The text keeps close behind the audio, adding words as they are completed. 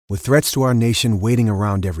With threats to our nation waiting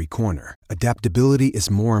around every corner, adaptability is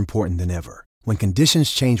more important than ever. When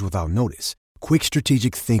conditions change without notice, quick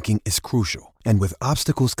strategic thinking is crucial. And with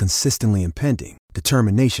obstacles consistently impending,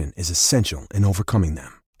 determination is essential in overcoming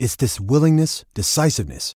them. It's this willingness,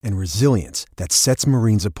 decisiveness, and resilience that sets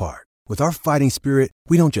Marines apart. With our fighting spirit,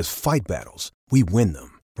 we don't just fight battles, we win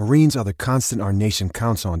them. Marines are the constant our nation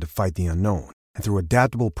counts on to fight the unknown. And through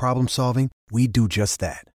adaptable problem solving, we do just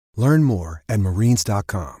that. Learn more at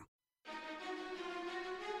marines.com.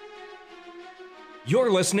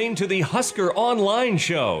 You're listening to the HuskerOnline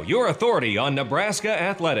Show, your authority on Nebraska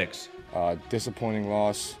athletics. Disappointing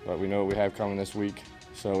loss, but we know what we have coming this week.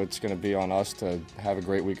 So it's going to be on us to have a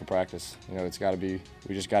great week of practice. It's got to be,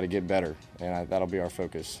 we just got to get better, and that'll be our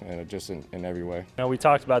focus, and just in every way. We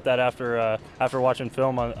talked about that after watching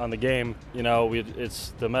film on the game.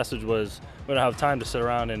 The message was we don't have time to sit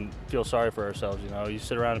around and feel sorry for ourselves. You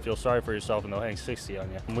sit around and feel sorry for yourself, and they'll hang 60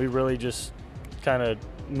 on you. And we really just kind of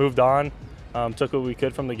moved on. Took what we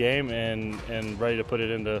could from the game and ready to put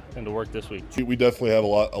it into work this week. We definitely have a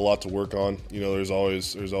lot to work on. There's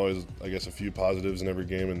always I guess a few positives in every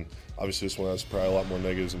game, and obviously this one has probably a lot more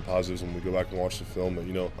negatives than positives when we go back and watch the film. But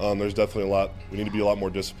there's definitely a lot. We need to be a lot more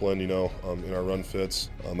disciplined. In our run fits.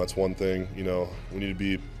 That's one thing. We need to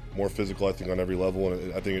be more physical, I think, on every level,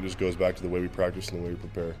 and I think it just goes back to the way we practice and the way we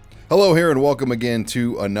prepare. Hello here, and welcome again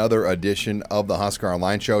to another edition of the Husker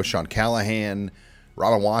Online Show. Sean Callahan,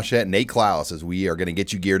 Robin Washett, Nate Klaus, as we are going to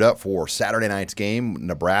get you geared up for Saturday night's game,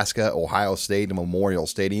 Nebraska, Ohio State, and Memorial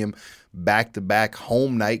Stadium. Back-to-back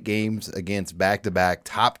home night games against back-to-back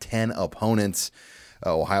top 10 opponents.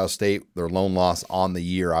 Ohio State, their lone loss on the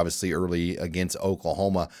year, obviously early against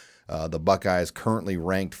Oklahoma. The Buckeyes currently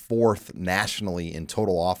ranked 4th nationally in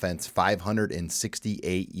total offense,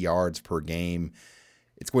 568 yards per game.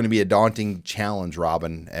 It's going to be a daunting challenge,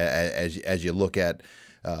 Robin, as you look at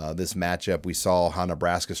this matchup. We saw how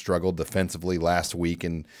Nebraska struggled defensively last week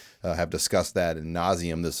and have discussed that in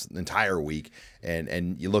nauseum this entire week.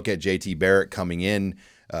 And you look at JT Barrett coming in,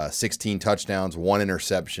 16 touchdowns, 1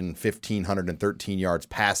 interception, 1,513 yards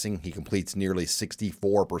passing. He completes nearly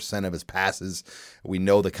 64% of his passes. We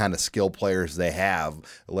know the kind of skill players they have,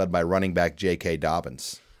 led by running back J.K.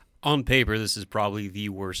 Dobbins. On paper, this is probably the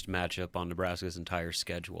worst matchup on Nebraska's entire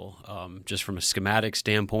schedule. Just from a schematic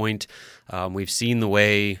standpoint, we've seen the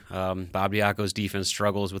way Bob Diaco's defense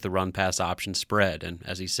struggles with the run-pass option spread. And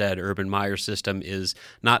as he said, Urban Meyer's system is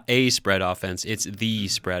not a spread offense, it's the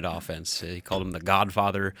spread offense. He called him the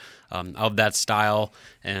godfather of that style,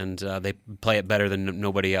 and they play it better than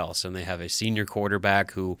nobody else. And they have a senior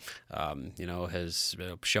quarterback who has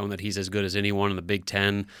shown that he's as good as anyone in the Big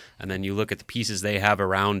Ten. And then you look at the pieces they have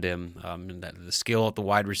around him, and the skill at the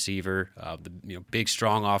wide receiver, the big,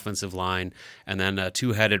 strong offensive line, and then a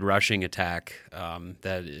two-headed rushing attack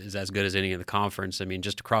that is as good as any in the conference. I mean,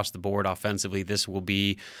 just across the board offensively, this will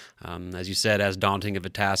be, as you said, as daunting of a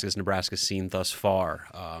task as Nebraska's seen thus far.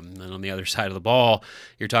 And on the other side of the ball,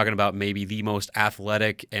 you're talking about maybe the most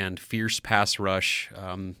athletic and fierce pass rush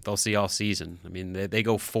they'll see all season. I mean, they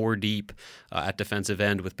go 4 deep at defensive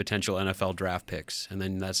end with potential NFL draft picks, and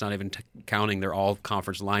then that's not even counting their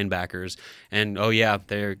all-conference linebackers. And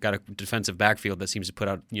they've got a defensive backfield that seems to put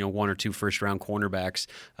out 1 or 2 first-round cornerbacks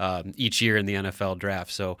each year in the NFL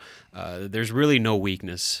draft. So there's really no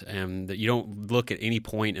weakness, and you don't look at any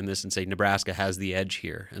point in this and say Nebraska has the edge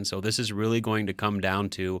here. And so this is really going to come down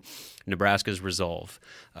to Nebraska's resolve.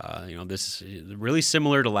 This is really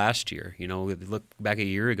similar to last year. Look back a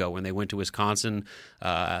year ago when they went to Wisconsin,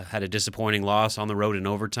 had a disappointing loss on the road in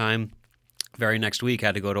overtime. Very next week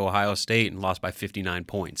had to go to Ohio State and lost by 59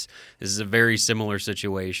 points. This is a very similar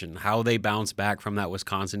situation. How they bounce back from that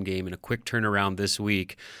Wisconsin game in a quick turnaround this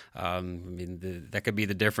week, that could be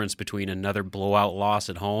the difference between another blowout loss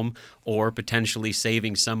at home or potentially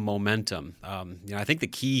saving some momentum. I think the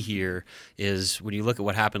key here is when you look at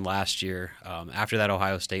what happened last year after that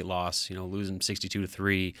Ohio State loss, losing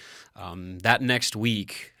 62-3, that next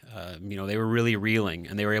week, they were really reeling,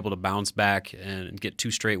 and they were able to bounce back and get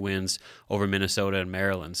 2 straight wins over Minnesota and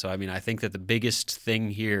Maryland. So, I think that the biggest thing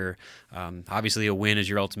here, obviously a win is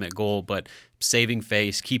your ultimate goal, but saving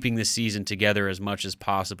face, keeping the season together as much as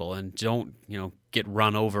possible, and don't, get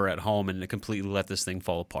run over at home and completely let this thing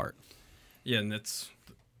fall apart. Yeah, and that's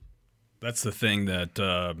the thing that,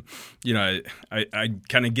 I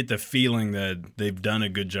kind of get the feeling that they've done a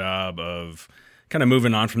good job of kind of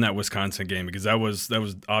moving on from that Wisconsin game, because that was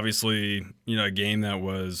obviously, a game that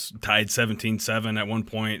was tied 17-7 at one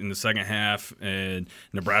point in the second half, and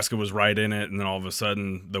Nebraska was right in it, and then all of a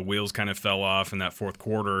sudden the wheels kind of fell off in that fourth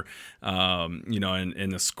quarter, and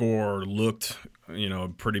the score looked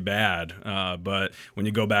pretty bad. But when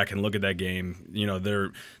you go back and look at that game,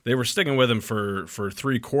 they were sticking with him for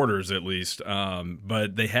 3 quarters at least.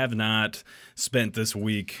 But they have not spent this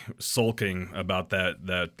week sulking about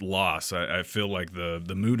that loss. I feel like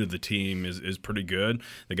the mood of the team is pretty good.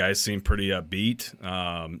 The guys seem pretty upbeat.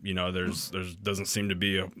 There's doesn't seem to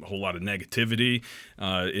be a whole lot of negativity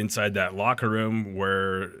inside that locker room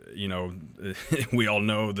where, we all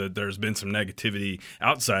know that there's been some negativity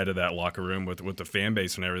outside of that locker room with the fan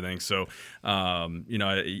base and everything. So,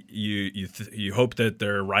 you hope that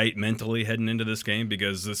they're right mentally heading into this game,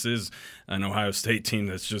 because this is an Ohio State team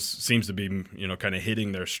that just seems to be, kind of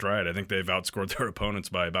hitting their stride. I think they've outscored their opponents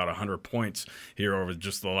by about 100 points here over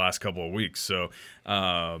just the last couple of weeks. So,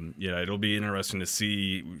 it'll be interesting to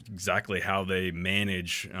see exactly how they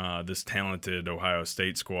manage this talented Ohio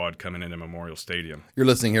State squad coming into Memorial Stadium. You're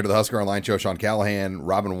listening here to the Husker Online Show. Sean Callahan,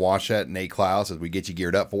 Robin Washett, Nate Klaus, as we get you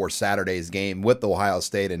geared up for Saturday's game with Ohio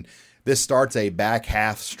State. And this starts a back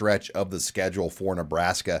half stretch of the schedule for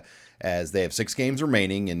Nebraska, as they have 6 games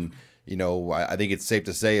remaining. And, I think it's safe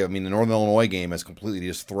to say, the Northern Illinois game has completely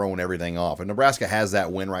just thrown everything off. And Nebraska has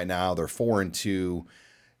that win right now. They're 4-2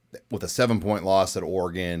 with a 7-point loss at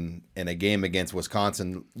Oregon and a game against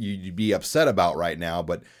Wisconsin you'd be upset about right now,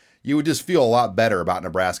 but you would just feel a lot better about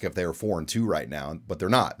Nebraska if they were 4-2 right now. But they're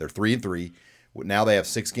not. They're 3-3. Now they have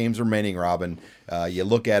 6 games remaining, Robin. You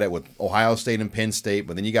look at it with Ohio State and Penn State,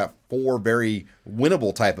 but then you got 4 very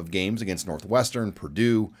winnable type of games against Northwestern,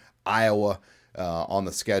 Purdue, Iowa on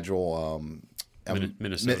the schedule.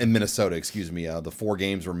 Minnesota. In Minnesota, excuse me. The 4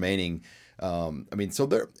 games remaining. So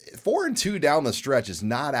they're 4-2 down the stretch is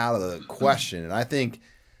not out of the question, and I think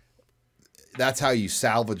that's how you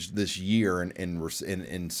salvage this year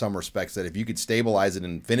in some respects. That if you could stabilize it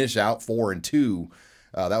and finish out 4-2,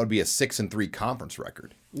 that would be a 6-3 conference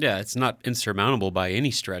record. Yeah, it's not insurmountable by any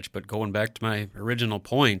stretch, but going back to my original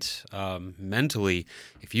point, mentally,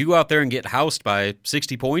 if you go out there and get housed by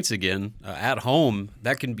 60 points again at home,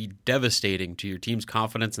 that can be devastating to your team's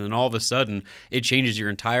confidence, and then all of a sudden, it changes your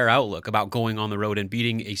entire outlook about going on the road and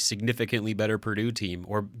beating a significantly better Purdue team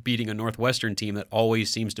or beating a Northwestern team that always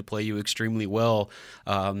seems to play you extremely well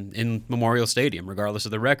in Memorial Stadium, regardless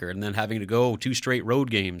of the record, and then having to go 2 straight road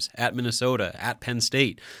games at Minnesota, at Penn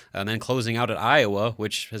State, and then closing out at Iowa,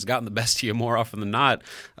 which has gotten the best of you more often than not.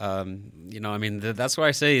 That's why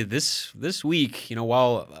I say this week,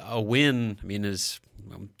 while a win, is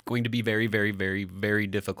going to be very, very, very, very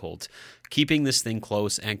difficult. Keeping this thing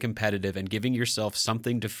close and competitive and giving yourself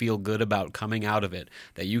something to feel good about coming out of it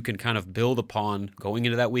that you can kind of build upon going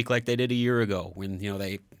into that week like they did a year ago when,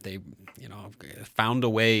 they found a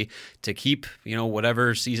way to keep,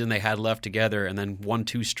 whatever season they had left together and then won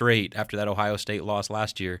 2 straight after that Ohio State loss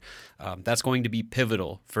last year. That's going to be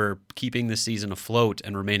pivotal for keeping this season afloat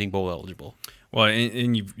and remaining bowl eligible. Well,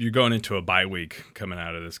 and you're going into a bye week coming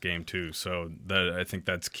out of this game too, so I think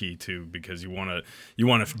that's key too, because you want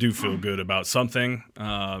to do feel good about something,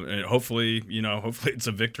 and hopefully it's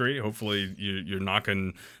a victory. Hopefully you're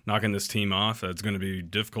knocking this team off. That's going to be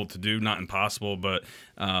difficult to do, not impossible, but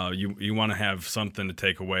you want to have something to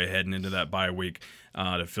take away heading into that bye week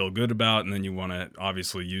to feel good about, and then you want to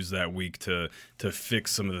obviously use that week to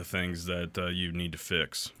fix some of the things that you need to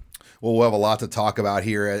fix. Well, we'll have a lot to talk about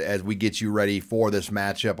here as we get you ready for this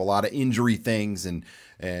matchup. A lot of injury things and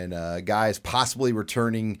guys possibly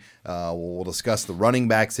returning. We'll discuss the running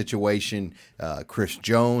back situation, Chris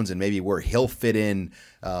Jones, and maybe where he'll fit in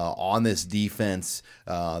on this defense.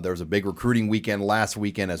 There was a big recruiting weekend last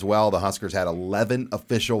weekend as well. The Huskers had 11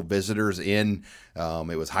 official visitors in.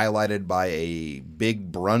 It was highlighted by a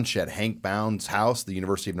big brunch at Hank Bound's house, the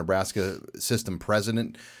University of Nebraska system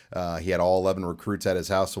president. He had all 11 recruits at his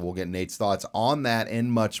house, so we'll get Nate's thoughts on that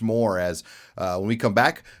and much more as when we come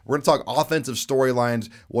back. We're going to talk offensive storylines,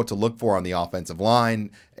 what to look for on the offensive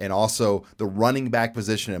line, and also the running back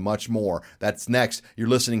position and much more. That's next. You're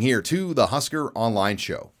listening here to the Husker Online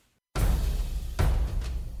Show.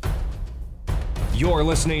 You're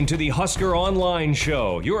listening to the Husker Online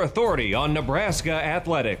Show, your authority on Nebraska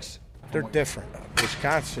athletics. They're different.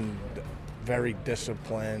 Wisconsin, very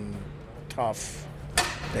disciplined, tough.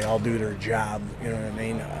 They all do their job, you know what I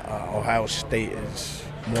mean? Ohio State is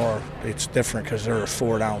more, it's different because they're a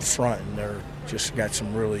 4 down front and they're just got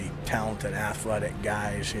some really talented athletic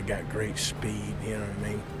guys. They got great speed, you know what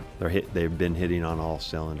I mean? They've been hitting on all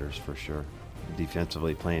cylinders for sure.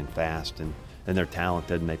 Defensively playing fast and they're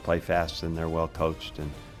talented and they play fast and they're well coached, and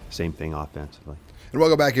same thing offensively. And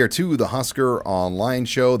welcome back here to the Husker Online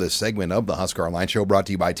Show. This segment of the Husker Online Show brought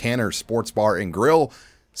to you by Tanner's Sports Bar and Grill.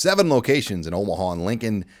 7 locations in Omaha and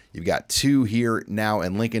Lincoln. You've got 2 here now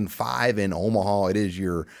in Lincoln, 5 in Omaha. It is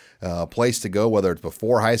your place to go, whether it's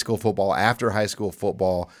before high school football, after high school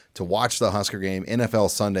football, to watch the Husker game.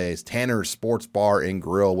 NFL Sundays, Tanner's Sports Bar and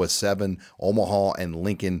Grill with 7 Omaha and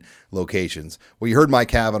Lincoln locations. Well, you heard Mike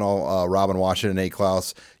Cavanaugh, Robin Washington, and Nate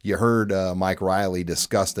Klaus. You heard Mike Riley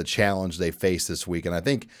discuss the challenge they faced this week, and I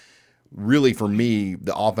think really, for me,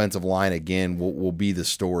 the offensive line again will be the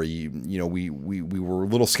story. You know, we were a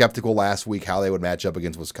little skeptical last week how they would match up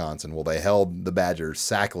against Wisconsin. Well, they held the Badgers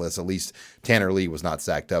sackless. At least Tanner Lee was not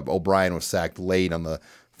sacked up. O'Brien was sacked late on the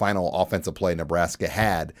final offensive play Nebraska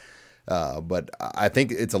had. But I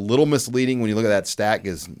think it's a little misleading when you look at that stat,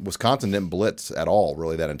 because Wisconsin didn't blitz at all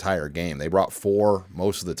really that entire game. They brought 4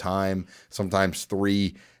 most of the time, sometimes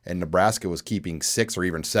 3. And Nebraska was keeping 6 or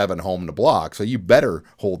even 7 home to block. So you better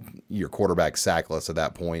hold your quarterback sackless at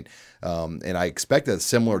that point. And I expect a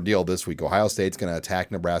similar deal this week. Ohio State's going to attack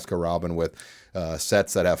Nebraska, Robin, with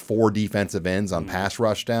sets that have 4 defensive ends on pass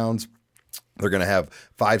rush downs. They're going to have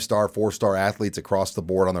 5-star, 4-star athletes across the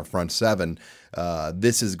board on their front 7.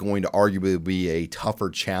 This is going to arguably be a tougher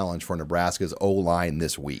challenge for Nebraska's O-line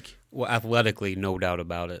this week. Well, athletically, no doubt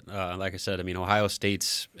about it. Like I said, I mean, Ohio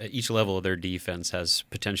State's, at each level of their defense has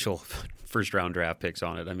potential first-round draft picks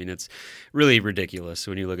on it. I mean, it's really ridiculous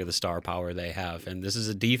when you look at the star power they have. And this is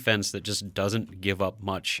a defense that just doesn't give up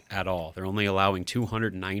much at all. They're only allowing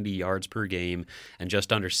 290 yards per game and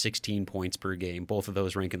just under 16 points per game. Both of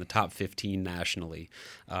those rank in the top 15 nationally.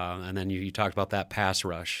 And then you talked about that pass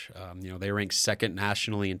rush. They rank 2nd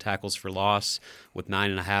nationally in tackles for loss with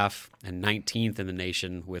 9.5 and 19th in the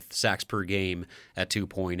nation with sacks per game at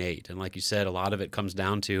 2.8. And like you said, a lot of it comes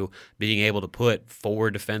down to being able to put 4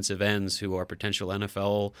 defensive ends who are potential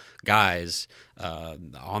NFL guys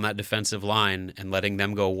on that defensive line and letting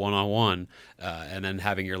them go one-on-one, and then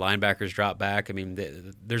having your linebackers drop back. I mean,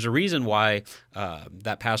 there's a reason why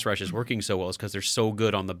that pass rush is working so well, is because they're so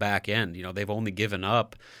good on the back end. You know, they've only given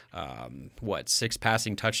up, 6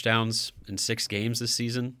 passing touchdowns in 6 games this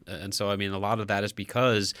season. And so, I mean, a lot of that is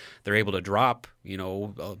because they're able to drop,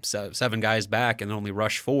 7 guys back and only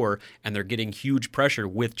rush 4, and they're getting huge pressure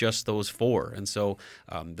with just those 4. And so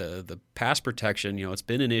the pass protection, it's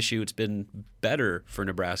been an issue. It's been better for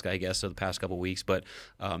Nebraska, I guess, over the past couple of weeks. But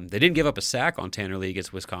they didn't give up a sack on Tanner Lee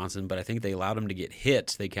against Wisconsin, but I think they allowed him to get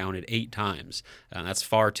hit. They counted 8 times. And that's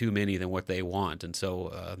far too many than what they want. And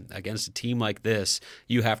so against a team like this,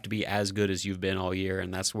 you have to be as good as you've been all year.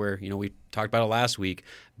 And that's where, we talked about it last week,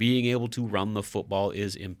 being able to run the football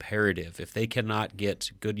is imperative. If they cannot get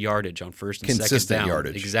good yardage on first and consistent second down,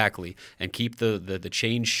 yardage, exactly, and keep the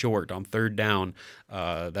change short on 3rd down,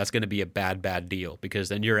 that's going to be a bad deal, because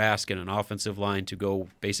then you're asking an offensive line to go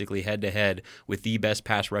basically head-to-head with the best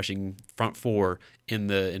pass rushing front 4 in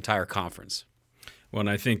the entire conference. Well, and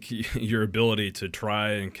I think your ability to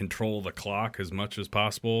try and control the clock as much as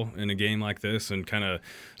possible in a game like this and kind of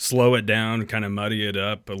slow it down, kind of muddy it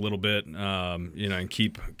up a little bit, and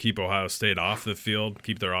keep Ohio State off the field,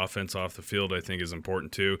 keep their offense off the field, I think is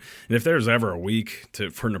important too. And if there's ever a week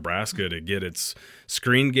for Nebraska to get its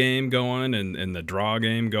screen game going and the draw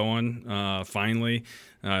game going finally,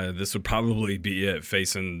 this would probably be it,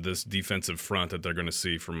 facing this defensive front that they're going to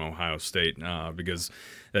see from Ohio State, because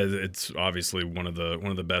it's obviously one of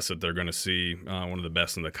the best that they're going to see, one of the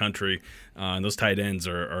best in the country. And those tight ends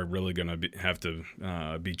are really going to have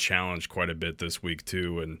to be challenged quite a bit this week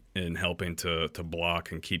too, in helping to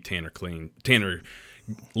block and keep Tanner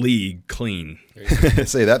Lee clean.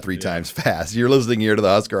 Say that 3 times fast. You're listening here to the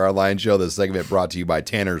Husker Online Show. This segment brought to you by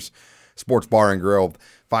Tanner's Sports Bar and Grill.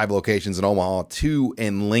 5 locations in Omaha, 2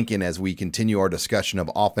 in Lincoln, as we continue our discussion of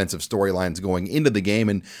offensive storylines going into the game.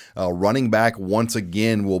 And running back, once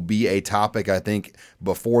again, will be a topic, I think,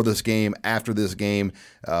 before this game, after this game.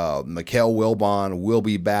 Mikael Wilbon will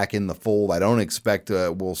be back in the fold. I don't expect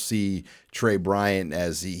we'll see Trey Bryant,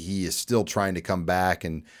 as he is still trying to come back.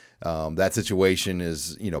 And that situation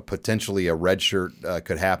is, potentially a red shirt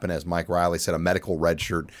could happen, as Mike Riley said, a medical red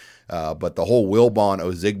shirt. But the whole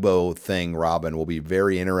Wilbon-Ozigbo thing, Robin, will be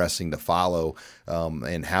very interesting to follow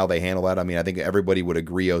and how they handle that. I mean, I think everybody would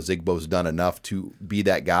agree Ozigbo's done enough to be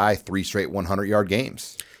that guy, 3 straight 100-yard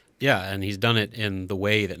games. Yeah, and he's done it in the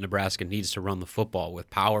way that Nebraska needs to run the football, with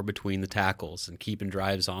power between the tackles and keeping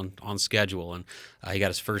drives on schedule. And he got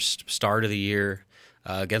his first start of the year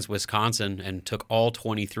against Wisconsin and took all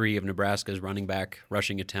 23 of Nebraska's running back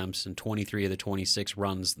rushing attempts and 23 of the 26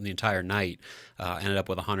 runs the entire night, ended up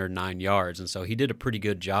with 109 yards. And so he did a pretty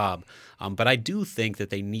good job. But I do think that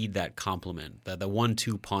they need that complement, the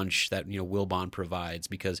 1-2 punch that Wilbon provides,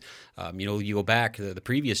 because you go back to the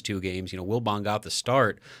previous two games, Wilbon got the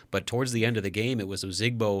start, but towards the end of the game it was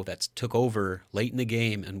Ozigbo that took over late in the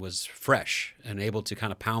game and was fresh and able to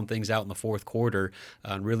kind of pound things out in the fourth quarter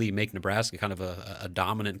and really make Nebraska kind of a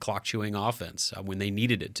dominant clock-chewing offense when they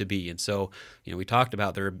needed it to be. And so, we talked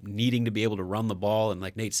about their needing to be able to run the ball and,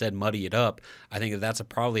 like Nate said, muddy it up. I think that's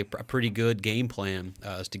probably a pretty good game plan,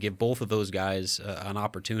 is to give both of those guys an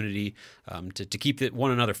opportunity to keep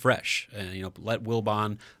one another fresh and, let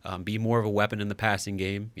Wilbon be more of a weapon in the passing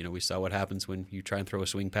game. We saw what happens when you try and throw a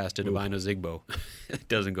swing pass to Divine Ozigbo. It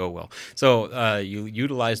doesn't go well. So you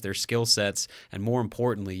utilize their skill sets, and more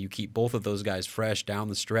importantly, you keep both of those guys fresh down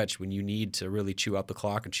the stretch when you need to really chew up the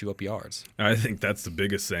clock and chew up yards. I think that's the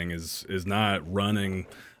biggest thing is not running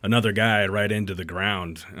another guy right into the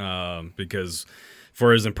ground, because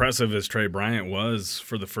for as impressive as Trey Bryant was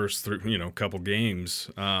for the first couple games,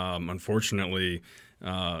 unfortunately,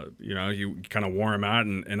 you kind of wore him out,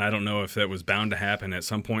 and I don't know if that was bound to happen at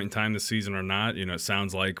some point in time this season or not. It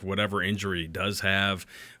sounds like whatever injury he does have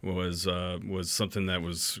was something that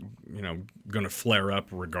was going to flare up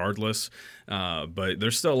regardless. But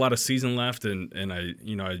there's still a lot of season left, and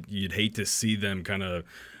you'd hate to see them kind of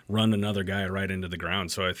run another guy right into the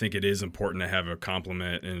ground. So I think it is important to have a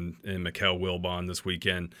complement in Mikel Wilbon this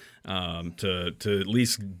weekend, to at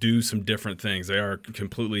least do some different things. They are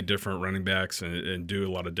completely different running backs and do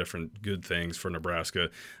a lot of different good things for Nebraska,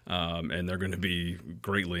 and they're going to be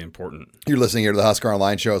greatly important. You're listening here to the Husker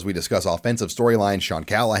Online Show as we discuss offensive storylines. Sean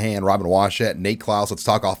Callahan, Robin Washett, Nate Klaus. Let's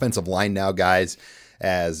talk offensive line now, guys,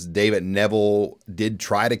 as David Neville did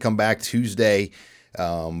try to come back Tuesday,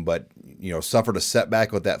 but suffered a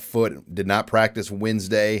setback with that foot, did not practice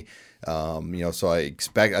Wednesday. So I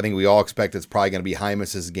think we all expect it's probably going to be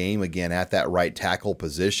Hymas's game again at that right tackle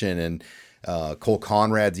position. And Cole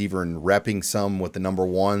Conrad's even repping some with the number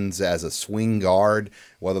ones as a swing guard,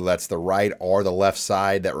 whether that's the right or the left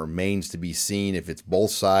side, that remains to be seen if it's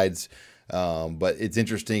both sides. But it's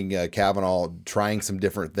interesting, Kavanaugh trying some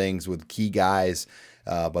different things with key guys.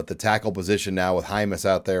 But the tackle position now with Hymas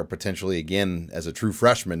out there potentially again as a true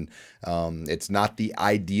freshman, it's not the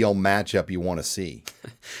ideal matchup you want to see.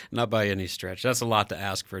 Not by any stretch. That's a lot to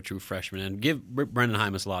ask for a true freshman. And give Brendan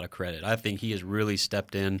Hymas a lot of credit. I think he has really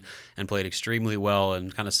stepped in and played extremely well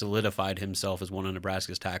and kind of solidified himself as one of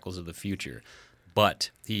Nebraska's tackles of the future.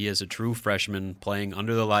 But he is a true freshman playing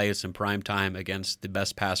under the lights in prime time against the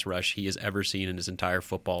best pass rush he has ever seen in his entire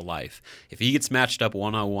football life. If he gets matched up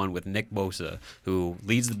one-on-one with Nick Bosa, who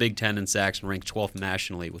leads the Big Ten in sacks and ranked 12th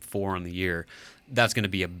nationally with 4 on the year, that's going to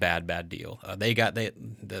be a bad deal.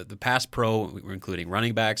 The pass pro, including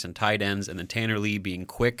running backs and tight ends, and then Tanner Lee being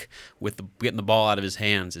quick with getting the ball out of his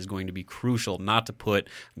hands is going to be crucial not to put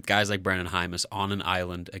guys like Brendan Hymas on an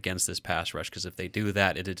island against this pass rush, because if they do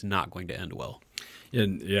that, it is not going to end well.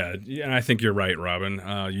 Yeah, I think you're right, Robin.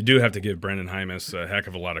 You do have to give Brendan Hymas a heck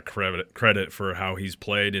of a lot of credit for how he's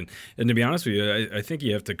played, and to be honest with you, I think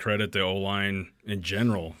you have to credit the O-line in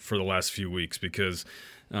general for the last few weeks, because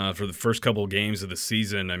for the first couple of games of the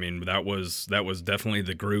season, I mean, that was definitely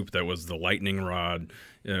the group that was the lightning rod.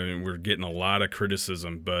 We're getting a lot of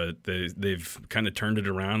criticism, but they've kind of turned it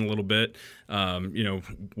around a little bit.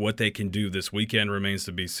 What they can do this weekend remains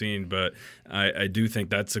to be seen, but I do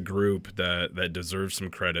think that's a group that deserves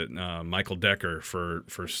some credit. Michael Decker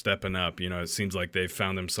for stepping up. It seems like they've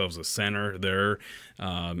found themselves a center there,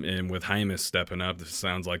 and with Hymas stepping up, it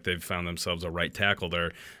sounds like they've found themselves a right tackle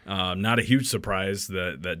there. Not a huge surprise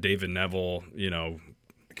that David Neville,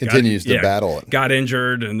 continues to battle it. Got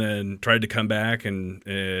injured and then tried to come back and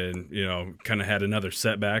kind of had another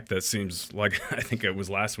setback. That seems like, I think it was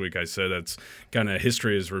last week I said, that's kind of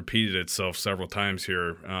history has repeated itself several times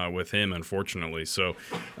here with him, unfortunately. So,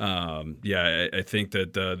 I think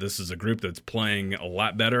that this is a group that's playing a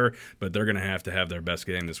lot better, but they're going to have their best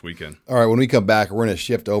game this weekond. All right, when we come back, we're going to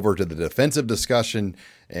shift over to the defensive discussion.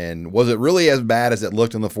 And was it really as bad as it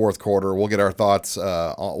looked in the fourth quarter? We'll get our thoughts.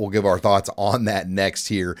 We'll give our thoughts on that next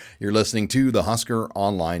here. You're listening to the Husker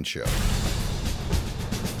Online Show.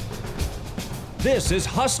 This is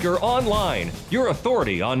Husker Online, your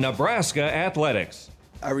authority on Nebraska athletics.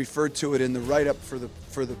 I referred to it in the write-up for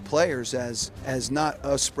the players as not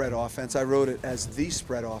a spread offense. I wrote it as the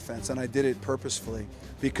spread offense, and I did it purposefully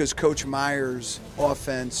because Coach Meyer's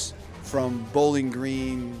offense, from Bowling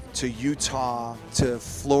Green to Utah to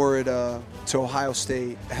Florida to Ohio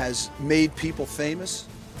State, has made people famous.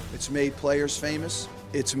 It's made players famous.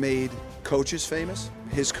 It's made coaches famous,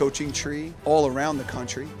 his coaching tree all around the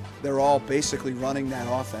country. They're all basically running that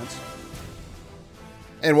offense.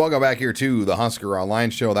 And welcome back here to the Husker Online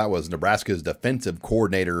Show. That was Nebraska's defensive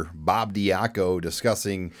coordinator, Bob Diaco,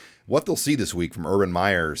 discussing what they'll see this week from Urban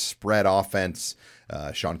Meyer's spread offense,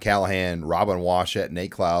 Sean Callahan, Robin Washett,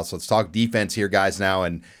 Nate Klaus. Let's talk defense here, guys, now.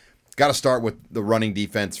 And got to start with the running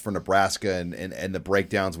defense for Nebraska and the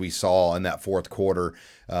breakdowns we saw in that fourth quarter.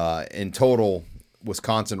 In total,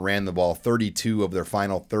 Wisconsin ran the ball 32 of their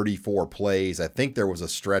final 34 plays. I think there was a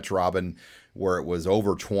stretch, Robin, where it was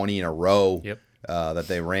over 20 in a row. Yep. That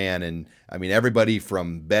they ran. And, I mean, everybody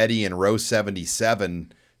from Betty and row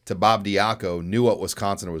 77 to Bob Diaco knew what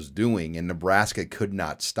Wisconsin was doing, and Nebraska could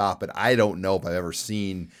not stop it. I don't know if I've ever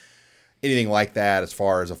seen anything like that as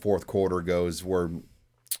far as a fourth quarter goes, where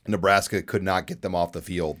Nebraska could not get them off the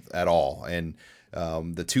field at all. And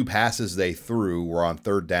the two passes they threw were on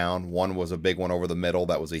third down. One was a big one over the middle.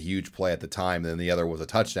 That was a huge play at the time. And then the other was a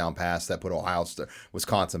touchdown pass that put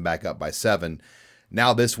Wisconsin back up by 7.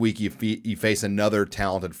 Now this week you face another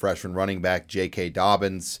talented freshman running back, J.K.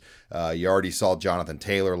 Dobbins. You already saw Jonathan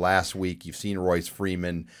Taylor last week. You've seen Royce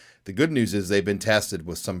Freeman. The good news is they've been tested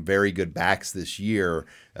with some very good backs this year,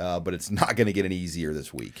 but it's not going to get any easier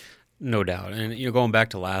this week. No doubt. And, going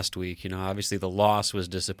back to last week, obviously the loss was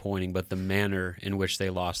disappointing, but the manner in which they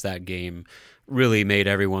lost that game really made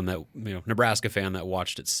everyone that, Nebraska fan that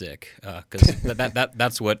watched it sick, because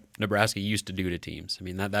that's what Nebraska used to do to teams. I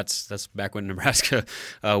mean, that's back when Nebraska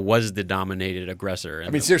was the dominated aggressor.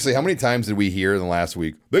 And seriously, how many times did we hear in the last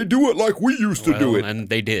week, they do it like we used to do it? And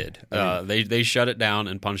they did. They shut it down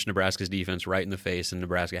and punched Nebraska's defense right in the face, and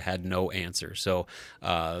Nebraska had no answer. So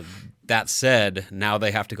that said, now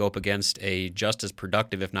they have to go up against a just as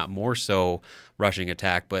productive, if not more so, rushing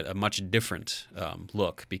attack, but a much different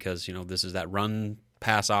look, because this is that run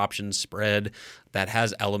pass option spread that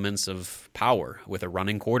has elements of power with a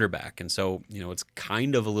running quarterback. And so, it's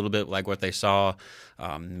kind of a little bit like what they saw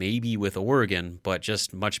maybe with Oregon, but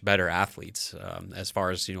just much better athletes as far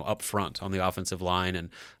as, up front on the offensive line, and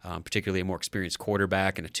particularly a more experienced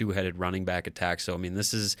quarterback and a two-headed running back attack. So,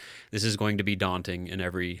 this is going to be daunting in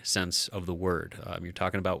every sense of the word. You're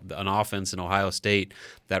talking about an offense in Ohio State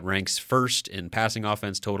that ranks first in passing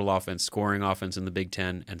offense, total offense, scoring offense in the Big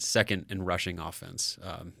Ten, and second in rushing offense.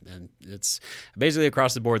 And it's basically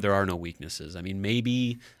across the board, there are no weaknesses.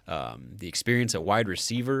 Maybe the experience at wide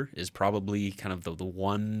receiver is probably kind of the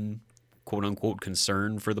one quote-unquote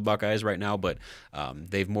concern for the Buckeyes right now, but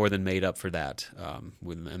they've more than made up for that,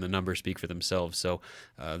 and the numbers speak for themselves. So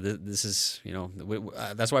this is,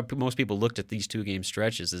 that's why most people looked at these two-game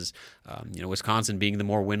stretches as, Wisconsin being the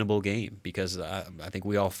more winnable game, because I think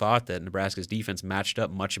we all thought that Nebraska's defense matched up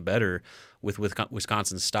much better with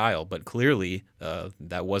Wisconsin's style, but clearly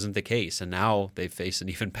that wasn't the case, and now they face an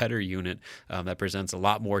even better unit that presents a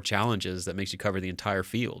lot more challenges that makes you cover the entire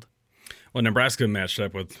field. Well, Nebraska matched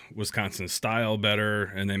up with Wisconsin's style better,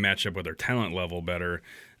 and they matched up with their talent level better.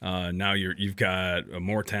 Now you've got a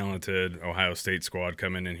more talented Ohio State squad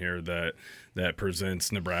coming in here that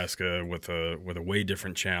presents Nebraska with a way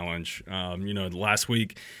different challenge. Last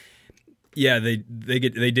week, yeah, they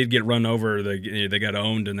did get run over. They got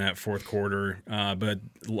owned in that fourth quarter. But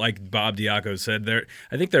like Bob Diaco said,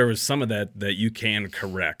 I think there was some of that you can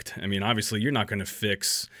correct. Obviously, you're not going to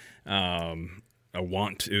fix a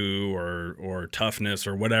want to or toughness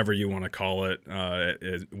or whatever you want to call it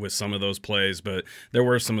with some of those plays, but there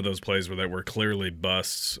were some of those plays that were clearly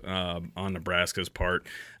busts on Nebraska's part.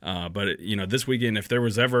 But this weekend, if there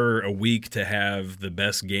was ever a week to have the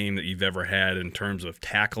best game that you've ever had in terms of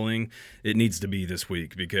tackling, it needs to be this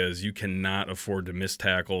week, because you cannot afford to miss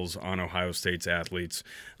tackles on Ohio State's athletes,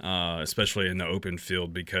 especially in the open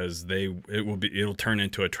field, because it'll turn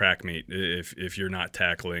into a track meet if you're not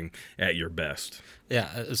tackling at your best.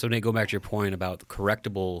 Yeah, so Nate, go back to your point about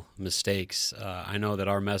correctable mistakes. I know that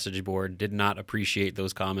our message board did not appreciate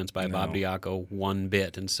those comments by Bob Diaco one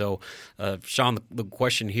bit. And so, Sean, the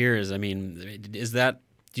question here is, is that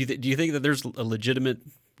do you think that there's a legitimate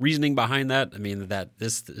reasoning behind that? That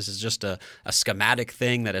this is just a schematic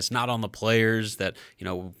thing, that it's not on the players, that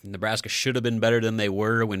Nebraska should have been better than they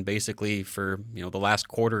were, when basically for the last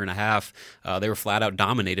quarter and a half they were flat out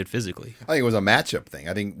dominated physically. I think it was a matchup thing.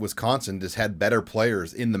 I think Wisconsin just had better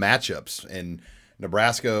players in the matchups, and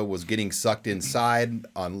Nebraska was getting sucked inside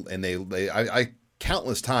and they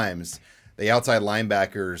countless times the outside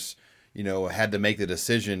linebackers had to make the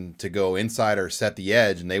decision to go inside or set the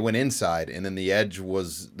edge, and they went inside, and then the edge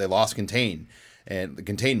they lost containment, and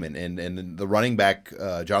the running back,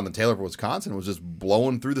 Jonathan Taylor for Wisconsin, was just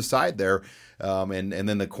blowing through the side there, and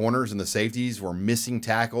then the corners and the safeties were missing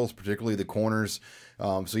tackles, particularly the corners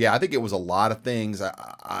So, yeah, I think it was a lot of things.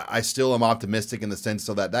 I still am optimistic in the sense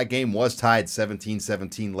so that game was tied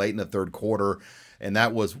 17-17 late in the third quarter, and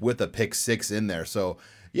that was with a pick six in there. So,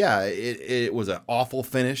 yeah, it was an awful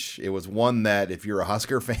finish. It was one that if you're a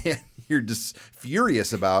Husker fan, you're just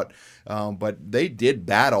furious about. But they did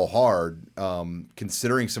battle hard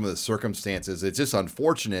considering some of the circumstances. It's just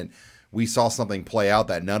unfortunate we saw something play out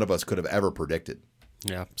that none of us could have ever predicted.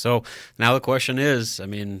 Yeah. So now the question is, I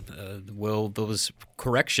mean, will those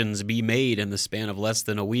corrections be made in the span of less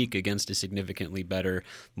than a week against a significantly better,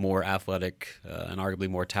 more athletic, and arguably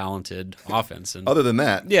more talented offense? And other than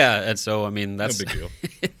that, yeah. And so, I mean, that's no big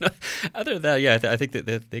deal. Other than that, yeah, I think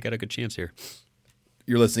that they got a good chance here.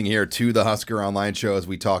 You're listening here to the Husker Online Show as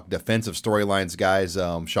we talk defensive storylines, guys.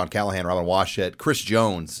 Sean Callahan, Robin Washett, Chris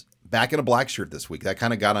Jones. Back in a black shirt this week. That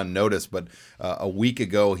kind of got unnoticed, but a week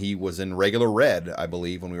ago he was in regular red, I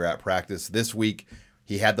believe, when we were at practice. This week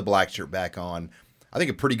he had the black shirt back on. I think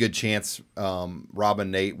a pretty good chance, Rob and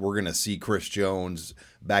Nate, we're going to see Chris Jones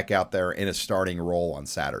back out there in a starting role on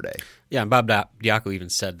Saturday. Yeah, and Bob Diaco even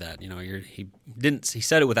said that. You know, he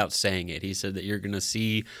said it without saying it. He said that you're going to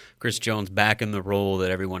see Chris Jones back in the role that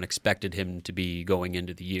everyone expected him to be going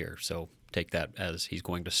into the year. So take that as he's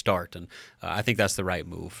going to start. And I think that's the right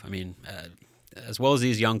move. I mean, as well as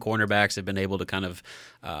these young cornerbacks have been able to kind of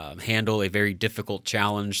handle a very difficult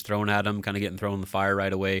challenge thrown at them, kind of getting thrown in the fire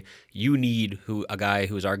right away, you need a guy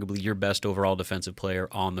who is arguably your best overall defensive player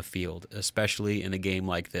on the field, especially in a game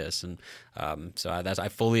like this. And I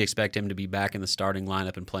fully expect him to be back in the starting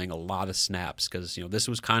lineup and playing a lot of snaps because, you know, this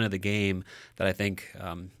was kind of the game that I think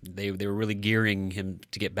they were really gearing him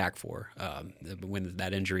to get back for when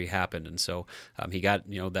that injury happened. And so he got,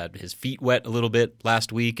 you know, that his feet wet a little bit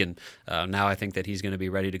last week, and now I think that he's going to be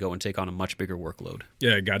ready to go and take on a much bigger workload.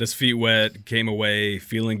 Yeah, got his feet wet, came away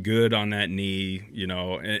feeling good on that knee, you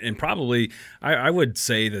know, and probably I would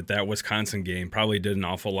say that Wisconsin game probably did an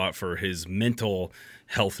awful lot for his mental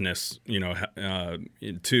healthness, you know,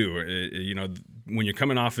 too. You know, when you're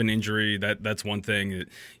coming off an injury, that's one thing.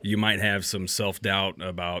 You might have some self-doubt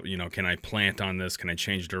about, you know, can I plant on this? Can I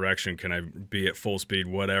change direction? Can I be at full speed?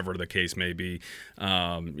 Whatever the case may be.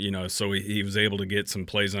 You know, so he was able to get some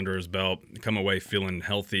plays under his belt, come away feeling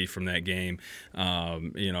healthy from that game.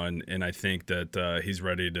 You know, and I think that he's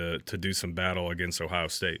ready to do some battle against Ohio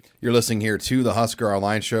State. You're listening here to the Husker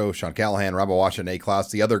Online Show. Sean Callahan, Robin Washett, Nate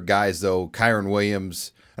Klaus. The other guys, though,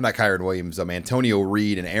 Antonio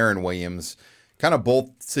Reed and Aaron Williams, kind of both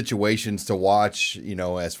situations to watch, you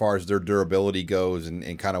know, as far as their durability goes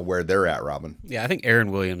and kind of where they're at, Robin. Yeah, I think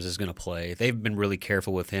Aaron Williams is going to play. They've been really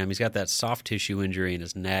careful with him. He's got that soft tissue injury in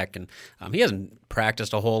his neck, and he hasn't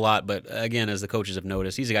practiced a whole lot, but again, as the coaches have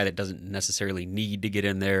noticed, he's a guy that doesn't necessarily need to get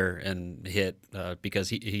in there and hit because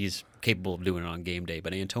he's capable of doing it on game day.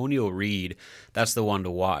 But Antonio Reed, that's the one to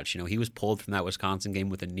watch. You know, he was pulled from that Wisconsin game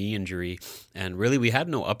with a knee injury, and really we had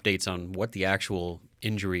no updates on what the actual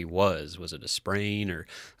injury was. Was it a sprain or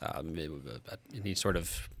any sort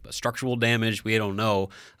of structural damage? We don't know.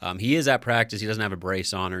 He is at practice. He doesn't have a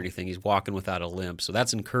brace on or anything. He's walking without a limp, so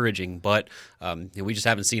that's encouraging, but we just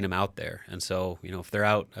haven't seen him out there. And so, you know, if they're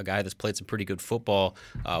out a guy that's played some pretty good football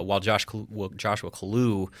while Joshua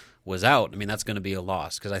Kalu was out, I mean, that's going to be a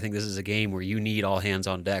loss because I think this is a game where you need all hands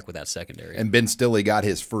on deck with that secondary. And Ben Stilley got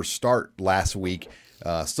his first start last week.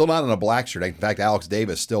 Still not in a black shirt. In fact, Alex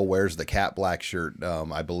Davis still wears the cat black shirt,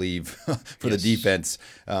 I believe, for the defense.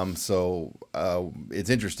 So it's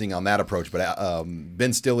interesting on that approach. But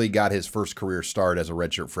Ben Stilley got his first career start as a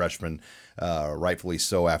redshirt freshman, rightfully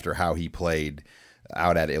so, after how he played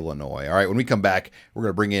out at Illinois. All right, when we come back, we're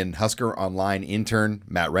going to bring in Husker Online intern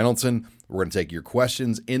Matt Reynoldson. We're going to take your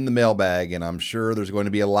questions in the mailbag, and I'm sure there's going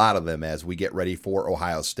to be a lot of them as we get ready for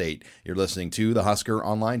Ohio State. You're listening to the Husker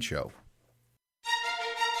Online Show.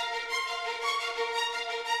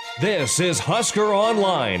 This is Husker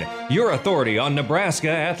Online, your authority on Nebraska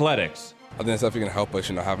athletics. I think it's definitely going to help us,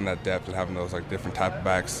 you know, having that depth and having those, like, different type of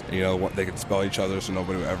backs. You know, they can spell each other so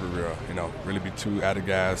nobody will ever, you know, really be too out of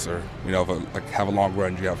gas or, you know, have a long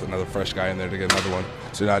run, you have another fresh guy in there to get another one.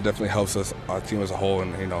 So, you know, it definitely helps us, our team as a whole,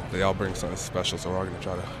 and, you know, they all bring something special, so we're all going to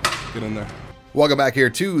try to get in there. Welcome back here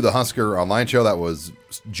to the Husker Online Show. That was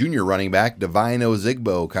junior running back Divine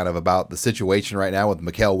Ozigbo, kind of about the situation right now with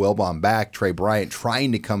Mikael Wilbon back, Trey Bryant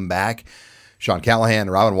trying to come back, Sean Callahan,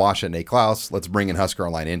 Robin Washett, Nate Klaus. Let's bring in Husker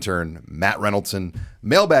Online intern Matt Reynoldson.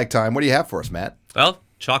 Mailbag time. What do you have for us, Matt? Well,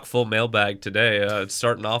 chock full mailbag today.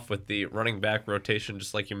 Starting off with the running back rotation,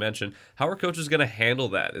 just like you mentioned. How are coaches going to handle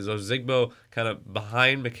that? Is Ozigbo kind of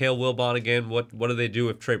behind Mikhail Wilbon again? What do they do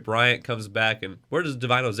if Trey Bryant comes back? And where does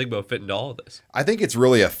Divine Ozigbo fit into all of this? I think it's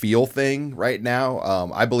really a feel thing right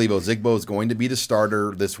now. I believe Ozigbo is going to be the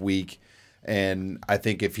starter this week, and I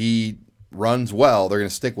think if he runs well, they're going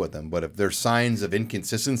to stick with him. But if there's signs of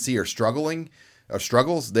inconsistency or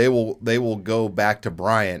struggles, they will go back to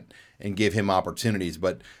Bryant and give him opportunities.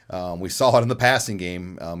 But we saw it in the passing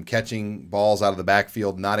game, catching balls out of the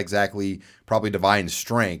backfield, not exactly probably Divine's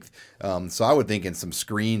strength. So I would think in some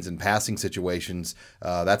screens and passing situations,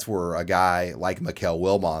 that's where a guy like Mikhail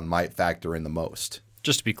Wilbon might factor in the most.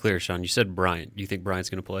 Just to be clear, Sean, you said Bryant. Do you think Bryant's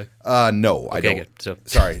going to play? No, I don't. Good. So,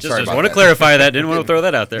 sorry just about want that. to clarify that. Didn't want to throw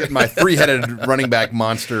that out there. Get my three-headed running back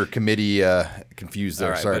monster committee confused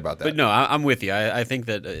there. Right, sorry about that. But no, I'm with you. I think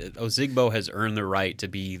that Ozigbo has earned the right to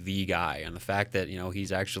be the guy, and the fact that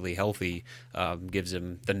he's actually healthy gives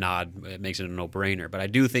him the nod. It makes it a no-brainer. But I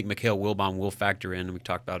do think Mikhail Wilbon will factor in. We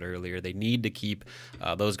talked about earlier. They need to keep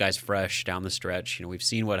those guys fresh down the stretch. We've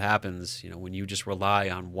seen what happens. When you just rely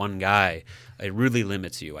on one guy, it really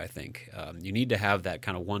limits you. I think you need to have that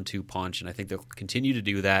kind of 1-2 punch, and I think they'll continue to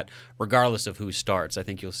do that regardless of who starts. I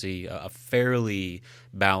think you'll see a fairly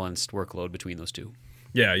balanced workload between those two.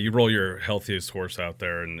 Yeah, you roll your healthiest horse out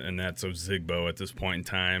there, and that's Ozigbo at this point in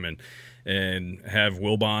time, and have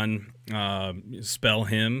Wilbon spell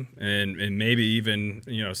him, and maybe even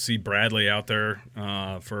see Bradley out there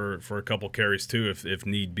for a couple carries too, if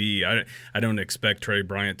need be. I don't expect Trey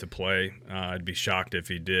Bryant to play. I'd be shocked if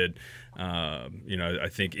he did. I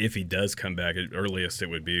think if he does come back, at earliest it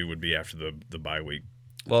would be after the bye week.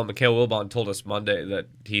 Well, Mikhail Wilbon told us Monday that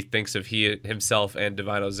he thinks of himself and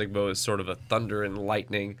Divine Ozigbo as sort of a thunder and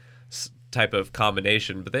lightning type of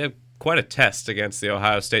combination, but they have quite a test against the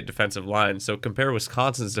Ohio State defensive line. So compare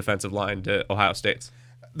Wisconsin's defensive line to Ohio State's.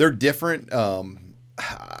 They're different.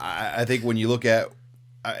 I think when you look at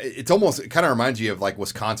it kind of reminds you of like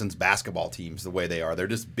Wisconsin's basketball teams, the way they are. They're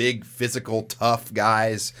just big, physical, tough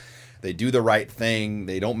guys. They do the right thing.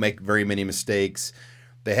 They don't make very many mistakes.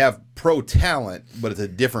 They have pro talent, but it's a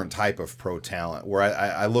different type of pro talent. Where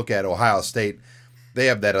I look at Ohio State, they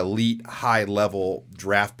have that elite, high-level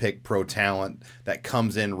draft pick pro talent that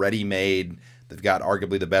comes in ready-made. They've got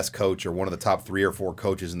arguably the best coach or one of the top 3 or 4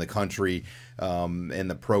 coaches in the country in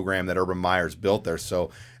the program that Urban Meyer's built there.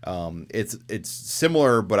 So it's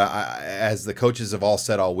similar, but as the coaches have all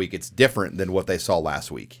said all week, it's different than what they saw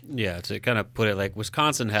last week. Yeah, to kind of put it, like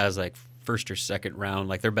Wisconsin has like first or second round,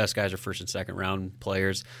 like their best guys are first and second round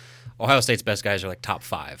players. Ohio State's best guys are like top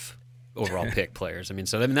 5 overall pick players.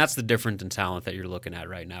 That's the difference in talent that you're looking at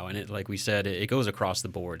right now. And it, like we said, it goes across the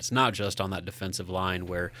board. It's not just on that defensive line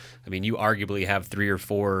where, you arguably have 3 or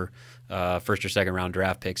 4 first or second round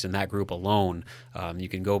draft picks in that group alone. You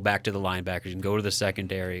can go back to the linebackers, you can go to the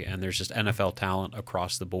secondary, and there's just NFL talent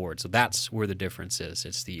across the board. So that's where the difference is.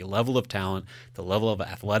 It's the level of talent, the level of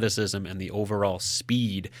athleticism, and the overall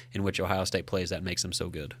speed in which Ohio State plays that makes them so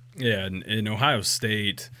good. Yeah, and in Ohio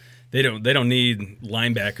State, They don't need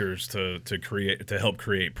linebackers to help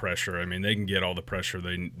create pressure. They can get all the pressure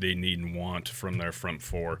they need and want from their front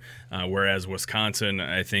 4. Whereas Wisconsin,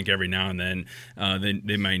 I think every now and then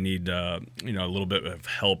they might need a little bit of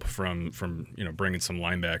help from bringing some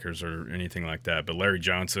linebackers or anything like that. But Larry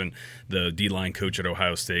Johnson, the D-line coach at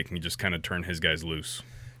Ohio State, can just kind of turn his guys loose.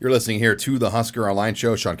 You're listening here to the Husker Online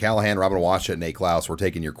Show. Sean Callahan, Robin Washut, Nate Klaus. We're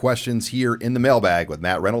taking your questions here in the mailbag with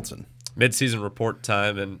Matt Reynolds. Mid-season report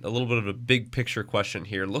time, and a little bit of a big picture question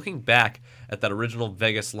here. Looking back at that original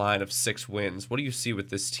Vegas line of 6 wins, what do you see with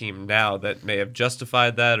this team now that may have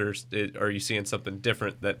justified that, or are you seeing something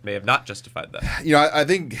different that may have not justified that? I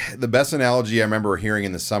think the best analogy I remember hearing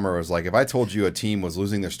in the summer was like if I told you a team was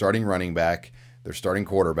losing their starting running back, their starting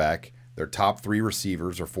quarterback, their top 3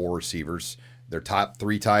 receivers or 4 receivers, their top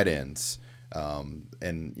 3 tight ends, and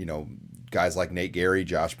guys like Nate Gary,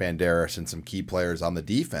 Josh Banderas, and some key players on the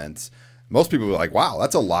defense, most people were like, wow,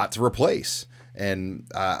 that's a lot to replace. And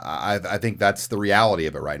I think that's the reality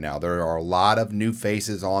of it right now. There are a lot of new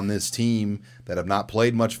faces on this team that have not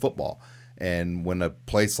played much football. And when a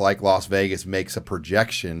place like Las Vegas makes a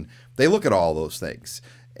projection, they look at all those things.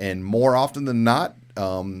 And more often than not,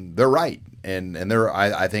 they're right. And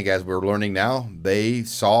I think as we're learning now, they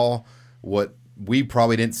saw what we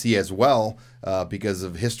probably didn't see as well because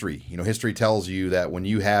of history. History tells you that when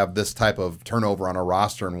you have this type of turnover on a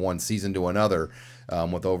roster in one season to another,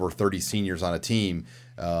 with over 30 seniors on a team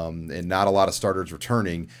and not a lot of starters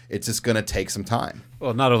returning, it's just going to take some time.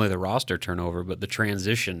 Well, not only the roster turnover, but the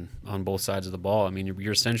transition on both sides of the ball. I mean,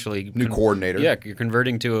 you're essentially new coordinator. Yeah, you're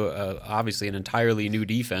converting to obviously an entirely new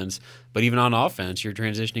defense, but even on offense, you're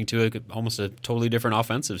transitioning to almost a totally different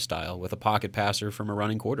offensive style with a pocket passer from a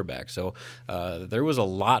running quarterback. So there was a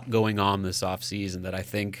lot going on this offseason that I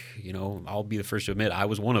think, I'll be the first to admit I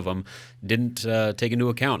was one of them, didn't take into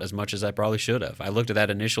account as much as I probably should have. I looked at that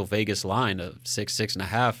initial Vegas line of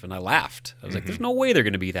 6.5, and I laughed. I was like, there's no way they're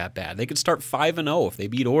going to be that bad. They could start 5-0 if they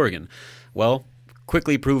beat Oregon. Well,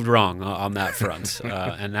 quickly proved wrong on that front.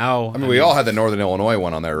 And now, we all had the Northern Illinois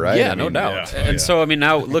one on there, right? Yeah, no doubt. Yeah. So,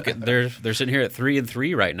 now look at they're sitting here at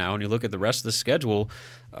 3-3 right now, and you look at the rest of the schedule.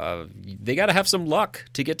 They got to have some luck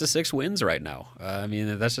to get to 6 wins right now.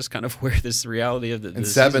 That's just kind of where this reality of the and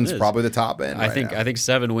 7's probably the top end. I think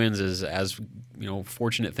 7 wins is as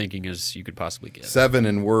fortunate thinking as you could possibly get. 7,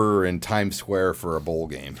 and we're in Times Square for a bowl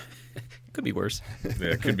game. Could be worse.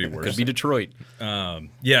 Yeah, it could be worse. Could be Detroit.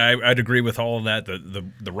 I'd agree with all of that.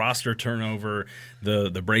 The roster turnover,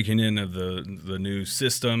 the breaking in of the new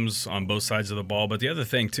systems on both sides of the ball. But the other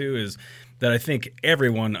thing too is that I think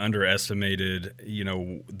everyone underestimated,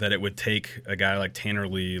 that it would take a guy like Tanner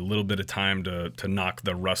Lee a little bit of time to knock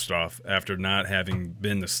the rust off after not having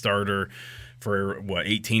been the starter for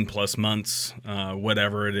 18 plus months,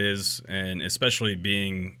 whatever it is, and especially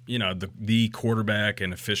being the quarterback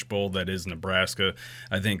in a fishbowl that is Nebraska.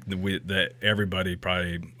 I think that everybody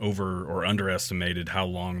probably over or underestimated how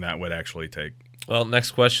long that would actually take. Well,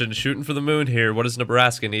 next question, shooting for the moon here. What does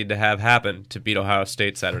Nebraska need to have happen to beat Ohio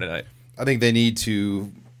State Saturday night? I think they need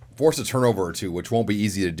to force a turnover or two, which won't be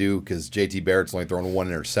easy to do because JT Barrett's only thrown 1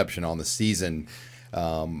 interception on the season.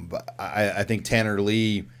 But I think Tanner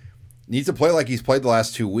Lee needs to play like he's played the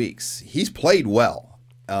last 2 weeks. He's played well.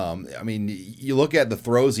 You look at the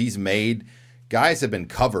throws he's made, guys have been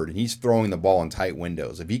covered, and he's throwing the ball in tight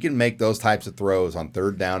windows. If he can make those types of throws on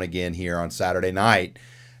 3rd down again here on Saturday night,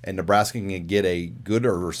 and Nebraska can get a good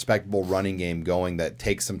or respectable running game going that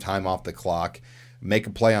takes some time off the clock, make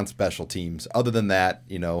a play on special teams. Other than that,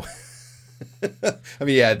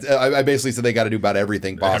 I basically said they got to do about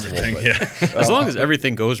everything possible. As long as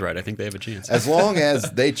everything goes right, I think they have a chance. As long as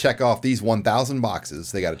they check off these 1,000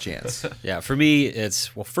 boxes, they got a chance. Yeah, for me, it's,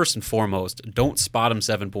 first and foremost, don't spot him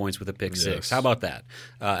 7 points with a pick six. How about that?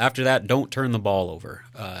 After that, don't turn the ball over.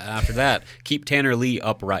 After that, keep Tanner Lee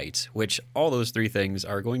upright, which all those 3 things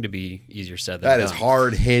are going to be easier said than done. That is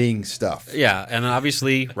hard-hitting stuff. Yeah, and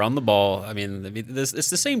obviously run the ball. It's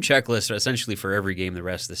the same checklist essentially for every game the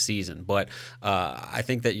rest of the season, but I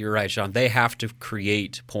think that you're right, Sean. They have to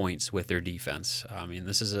create points with their defense.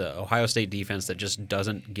 This is an Ohio State defense that just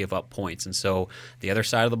doesn't give up points. And so the other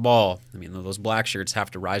side of the ball, those black shirts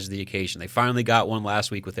have to rise to the occasion. They finally got one last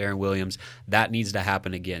week with Aaron Williams. That needs to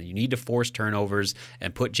happen again. You need to force turnovers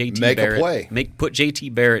and put put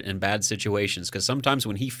JT Barrett in bad situations, because sometimes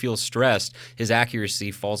when he feels stressed, his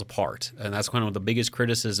accuracy falls apart. And that's one of the biggest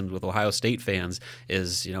criticisms with Ohio State fans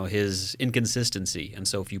is, his inconsistency. And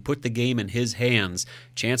so if you put the game in his hands,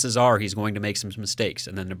 chances are he's going to make some mistakes,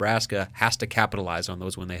 and then Nebraska has to capitalize on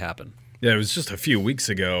those when they happen. Yeah, it was just a few weeks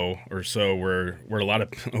ago or so where a lot of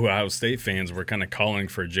Ohio State fans were kind of calling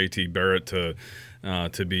for JT Barrett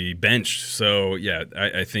to be benched. So yeah,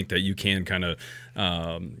 I think that you can kind of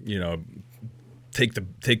take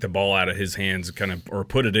the ball out of his hands, or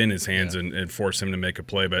put it in his hands and force him to make a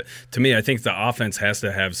play. But to me, I think the offense has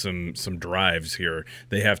to have some drives here.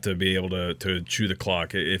 They have to be able to chew the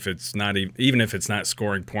clock. If it's not even if it's not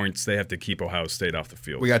scoring points, they have to keep Ohio State off the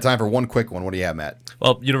field. We got time for one quick one. What do you have, Matt?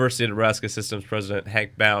 Well, University of Nebraska Systems President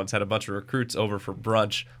Hank Bounds had a bunch of recruits over for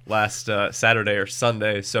brunch last Saturday or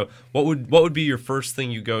Sunday. So what would be your first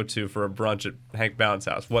thing you go to for a brunch at Hank Bounds'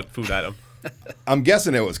 house? What food item? I'm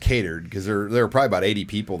guessing it was catered because there were probably about 80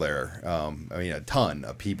 people there. A ton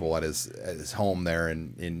of people at his home there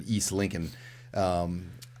in East Lincoln. I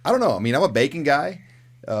don't know. I'm a bacon guy,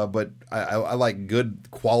 but I like good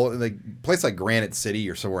quality. Like a place like Granite City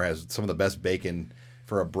or somewhere has some of the best bacon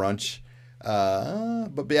for a brunch.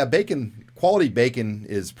 But yeah, quality bacon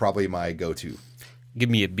is probably my go-to. Give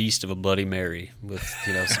me a beast of a Bloody Mary with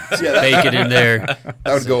some bacon in there.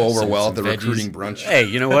 That would go over well at the recruiting brunch. Hey,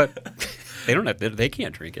 you know what? They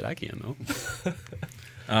can't drink it. I can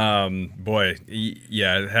though. Boy,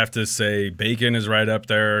 yeah, I'd have to say bacon is right up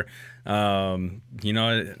there. And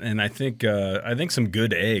I think some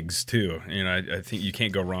good eggs too. I think you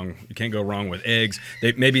can't go wrong. You can't go wrong with eggs.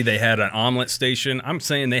 Maybe they had an omelet station. I'm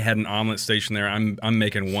saying they had an omelet station there. I'm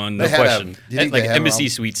making one. No question. Like Embassy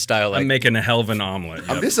Suite style. I'm making a hell of an omelet. Yep.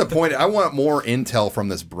 I'm disappointed. I want more intel from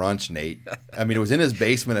this brunch, Nate. It was in his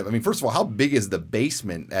basement. First of all, how big is the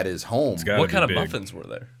basement at his home? What kind of muffins were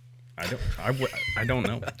there? I don't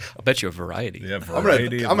know. I'll bet you a variety. Yeah,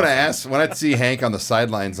 I'm gonna ask when I see Hank on the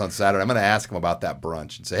sidelines on Saturday. I'm gonna ask him about that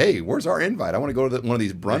brunch and say, "Hey, where's our invite? I want to go to one of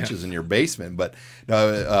these brunches in your basement." But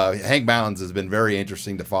Hank Bounds has been very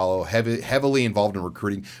interesting to follow. Heavily involved in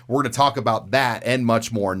recruiting. We're going to talk about that and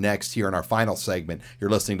much more next here in our final segment. You're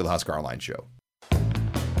listening to the Husker Online Show.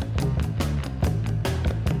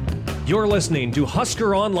 You're listening to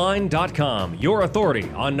HuskerOnline.com, your authority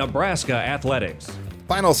on Nebraska athletics.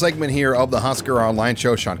 Final segment here of the Husker Online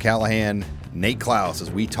Show. Sean Callahan, Nate Klaus,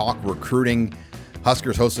 as we talk recruiting.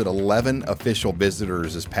 Huskers hosted 11 official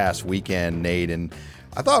visitors this past weekend, Nate, and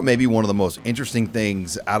I thought maybe one of the most interesting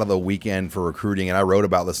things out of the weekend for recruiting, and I wrote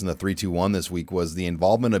about this in the 321 this week, was the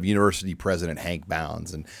involvement of University President Hank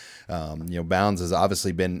Bounds. And, Bounds has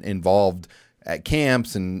obviously been involved at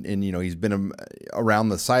camps and he's been around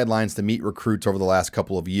the sidelines to meet recruits over the last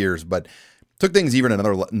couple of years, but took things even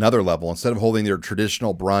another level. Instead of holding their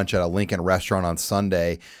traditional brunch at a Lincoln restaurant on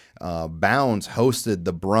Sunday, Bounds hosted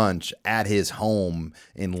the brunch at his home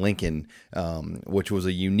in Lincoln, which was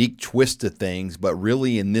a unique twist to things. But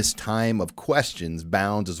really, in this time of questions,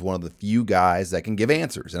 Bounds is one of the few guys that can give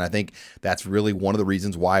answers. And I think that's really one of the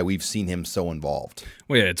reasons why we've seen him so involved.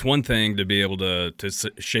 Well, yeah, it's one thing to be able to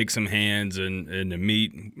shake some hands and to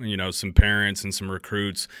meet, some parents and some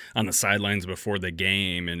recruits on the sidelines before the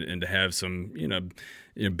game and to have some,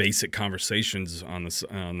 basic conversations on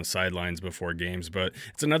the sidelines before games. But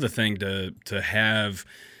it's another thing to have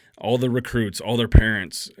all the recruits, all their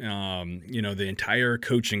parents, the entire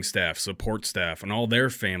coaching staff, support staff, and all their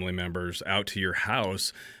family members out to your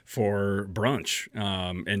house for brunch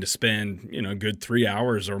and to spend, a good 3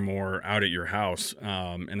 hours or more out at your house.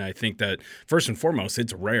 And I think that first and foremost,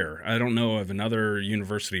 it's rare. I don't know of another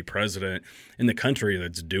university president in the country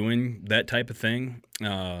that's doing that type of thing.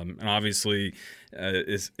 And obviously,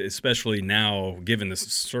 especially now, given the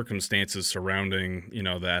circumstances surrounding,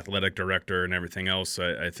 the athletic director and everything else,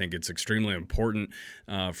 I think it's extremely important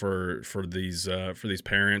for these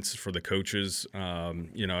parents, for the coaches,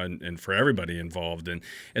 and for everybody involved.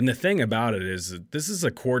 And the thing about it is that this is a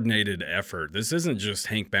coordinated effort. This isn't just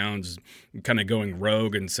Hank Bounds kind of going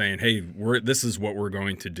rogue and saying, "Hey, this is what we're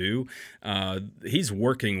going to do." He's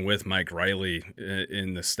working with Mike Riley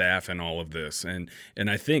in the staff and all of this, and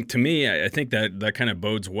I think, to me, I think that kind of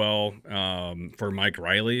bodes well for Mike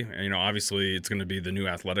Riley. Obviously, it's going to be the new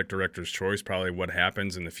athletic director's choice, probably what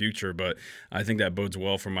happens in the future, but I think that bodes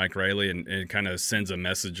well for Mike Riley and kind of sends a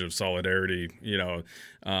message of solidarity,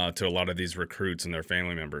 to a lot of these recruits and their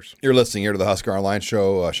family members. You're listening here to the Husker Online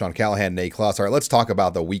Show. Sean Callahan, Nate Klaus. All right, let's talk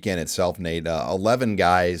about the weekend itself, Nate. 11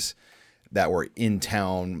 guys that were in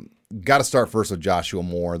town. Got to start first with Joshua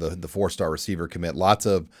Moore, the four-star receiver commit. Lots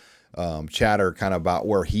of chatter kind of about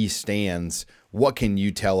where he stands. What can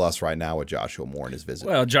you tell us right now with Joshua Moore and his visit?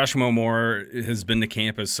 Well, Joshua Moore has been to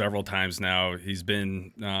campus several times now. He's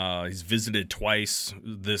visited twice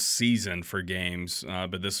this season for games,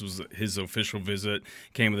 but this was his official visit.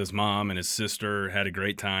 Came with his mom and his sister, had a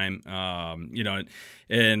great time.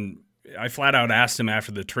 And I flat out asked him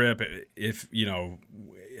after the trip if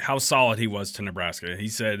how solid he was to Nebraska. He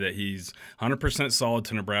said that he's 100% solid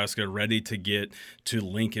to Nebraska, ready to get to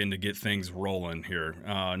Lincoln to get things rolling here.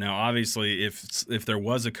 Now, obviously, if there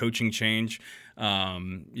was a coaching change,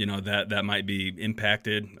 that might be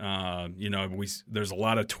impacted. There's a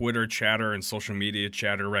lot of Twitter chatter and social media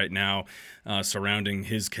chatter right now surrounding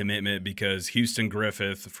his commitment because Houston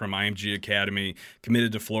Griffith from IMG Academy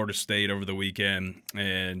committed to Florida State over the weekend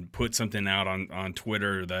and put something out on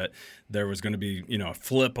Twitter that there was going to be, a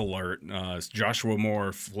flip alert, Joshua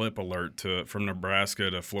Moore flip alert from Nebraska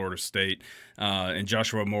to Florida State. And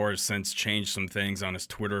Joshua Moore has since changed some things on his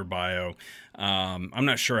Twitter bio. I'm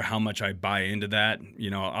not sure how much I buy into that.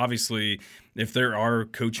 Obviously, if there are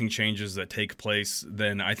coaching changes that take place,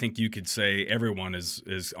 then I think you could say everyone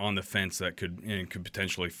is on the fence that could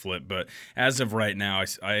potentially flip. But as of right now,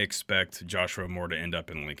 I expect Joshua Moore to end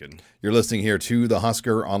up in Lincoln. You're listening here to the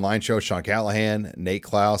Husker Online Show. Sean Callahan, Nate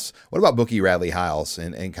Klaus. What about Bookie Radley-Hiles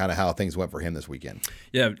and kind of how things went for him this weekend?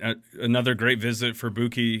 Yeah, another great visit for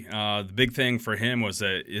Bookie. The big thing for him was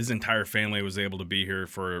that his entire family was able to be here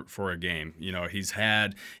for a game. He's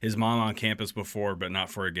had his mom on campus before, but not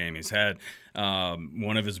for a game. He's had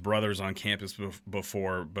one of his brothers on campus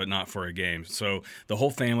before, but not for a game. So the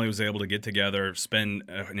whole family was able to get together, spend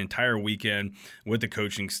an entire weekend with the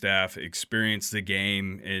coaching staff, experience the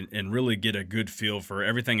game, and really get a good feel for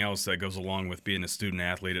everything else that goes along with being a student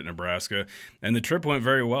athlete at Nebraska. And the trip went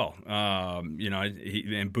very well.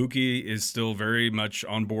 And Buki is still very much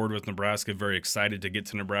on board with Nebraska, very excited to get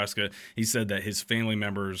to Nebraska. He said that his family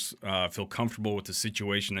members feel comfortable with the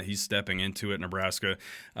situation that he's stepping into at Nebraska,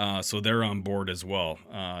 so they're on board as well.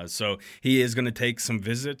 So he is going to take some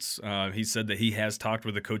visits. He said that he has talked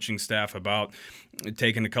with the coaching staff about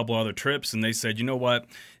taking a couple other trips, and they said, you know what,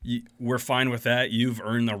 we're fine with that. You've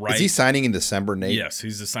earned the right. Is he signing in December, Nate? Yes,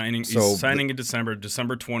 he's signing in December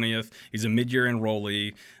 20th. He's a mid-year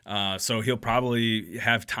enrollee, so he'll probably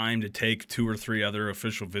have time to take 2 or 3 other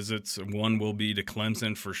official visits. One will be to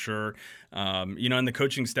Clemson for sure. And the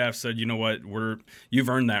coaching staff said, you know what, you've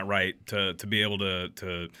earned that right to be able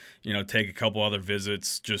to take a couple other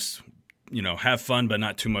visits, just have fun, but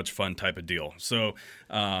not too much fun type of deal. So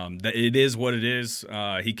it is what it is.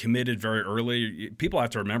 He committed very early. People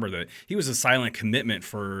have to remember that he was a silent commitment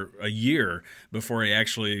for a year before he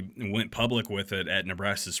actually went public with it at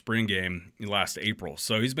Nebraska's spring game last April.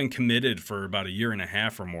 So he's been committed for about a year and a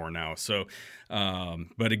half or more now. So,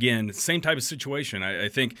 but again, same type of situation. I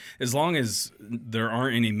think as long as there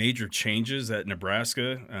aren't any major changes at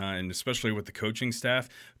Nebraska, and especially with the coaching staff,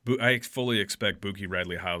 I fully expect Buki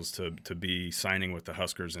Radley-Hiles to be signing with the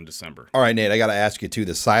Huskers in December. All right, Nate, I got to ask you, too,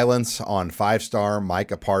 the silence on 5-star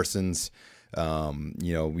Micah Parsons. We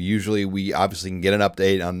obviously can get an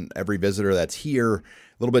update on every visitor that's here. A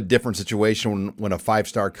little bit different situation when a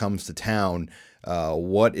 5-star comes to town.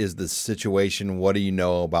 What is the situation? What do you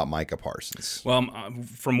know about Micah Parsons? Well,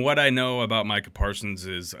 from what I know about Micah Parsons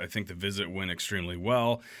is I think the visit went extremely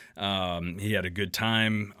well. He had a good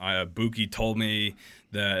time. Buki told me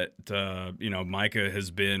that Micah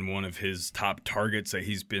has been one of his top targets, that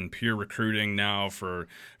he's been peer recruiting now for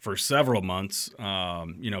several months.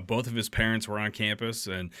 Both of his parents were on campus,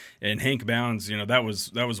 and Hank Bounds, that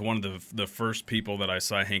was one of the first people that I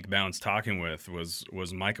saw Hank Bounds talking with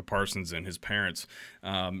was Micah Parsons and his parents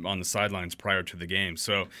on the sidelines prior to the game.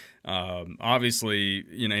 So obviously,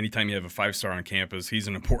 anytime you have a 5-star on campus, he's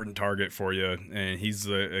an important target for you, and he's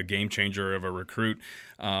a game changer of a recruit.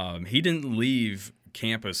 He didn't leave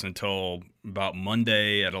campus until about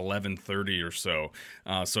Monday at 11:30 or so.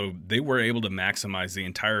 So they were able to maximize the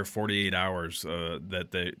entire 48 hours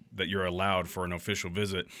that you're allowed for an official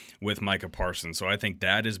visit with Micah Parsons. So I think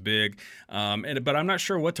that is big. But I'm not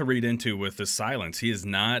sure what to read into with the silence. He has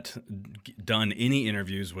not done any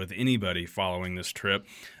interviews with anybody following this trip.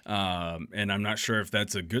 And I'm not sure if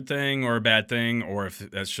that's a good thing or a bad thing, or if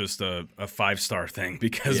that's just a 5-star thing,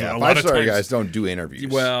 because a lot of 5-star guys don't do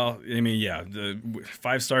interviews. Well, I mean, yeah, the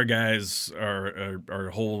 5-star guys are a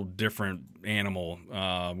whole different animal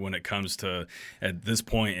when it comes to at this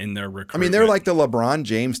point in their recruitment. I mean, they're like the LeBron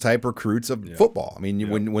James type recruits of football. I mean,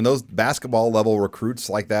 when those basketball level recruits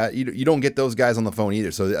like that, you don't get those guys on the phone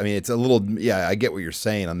either. So I mean, it's a little I get what you're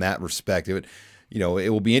saying on that respect. It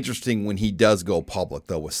will be interesting when he does go public,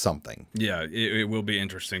 though, with something. Yeah, it will be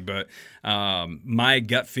interesting. But my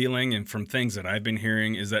gut feeling, and from things that I've been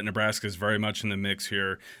hearing, is that Nebraska is very much in the mix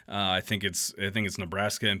here. I think it's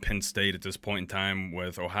Nebraska and Penn State at this point in time,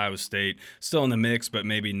 with Ohio State still in the mix, but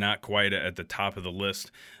maybe not quite at the top of the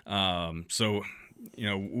list. So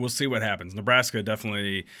we'll see what happens. Nebraska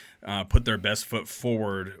definitely put their best foot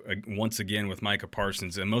forward once again with Micah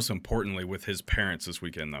Parsons, and most importantly with his parents this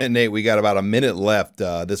weekend, though. And Nate, we got about a minute left.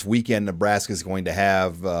 This weekend, Nebraska is going to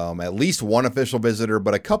have at least one official visitor,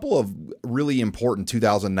 but a couple of really important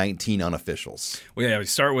 2019 unofficials. Well, yeah, we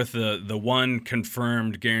start with the one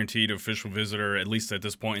confirmed, guaranteed official visitor, at least at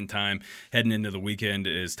this point in time, heading into the weekend,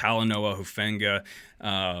 is Talanoa Hufanga.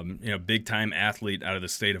 Big-time athlete out of the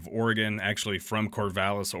state of Oregon, actually from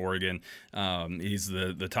Corvallis, Oregon. He's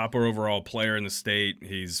the top overall player in the state.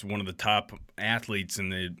 He's one of the top athletes in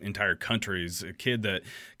the entire country. He's a kid that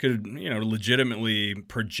could, legitimately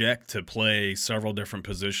project to play several different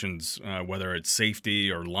positions, whether it's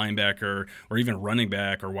safety or linebacker or even running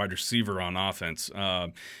back or wide receiver on offense.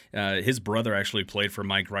 His brother actually played for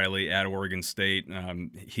Mike Riley at Oregon State.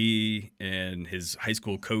 He and his high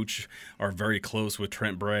school coach are very close with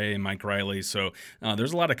Trent Bray and Mike Riley. So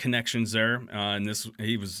there's a lot of connections there. And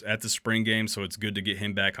he was at the spring game, so it's good to get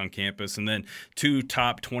him back on campus. And then 2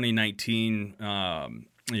 top 2019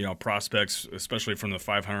 prospects, especially from the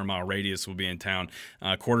 500-mile radius, will be in town.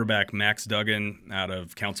 Quarterback Max Duggan out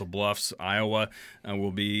of Council Bluffs, Iowa,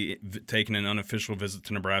 will be taking an unofficial visit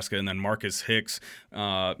to Nebraska. And then Marcus Hicks,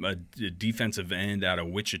 a defensive end out of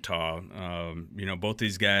Wichita. Both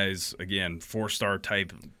these guys, again, 4-star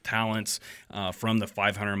type talents from the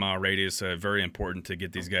 500-mile radius. Very important to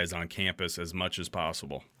get these guys on campus as much as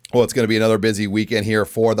possible. Well, it's going to be another busy weekend here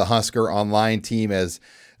for the Husker Online team as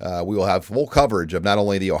we will have full coverage of not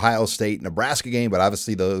only the Ohio State-Nebraska game, but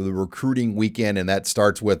obviously the recruiting weekend, and that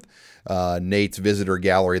starts with Nate's visitor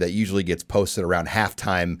gallery that usually gets posted around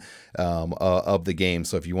halftime of the game.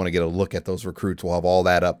 So if you want to get a look at those recruits, we'll have all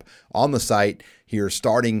that up on the site here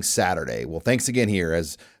starting Saturday. Well, thanks again here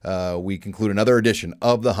as we conclude another edition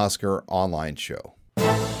of the Husker Online Show.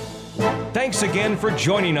 Thanks again for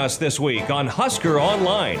joining us this week on Husker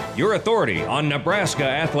Online, your authority on Nebraska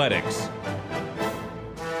athletics.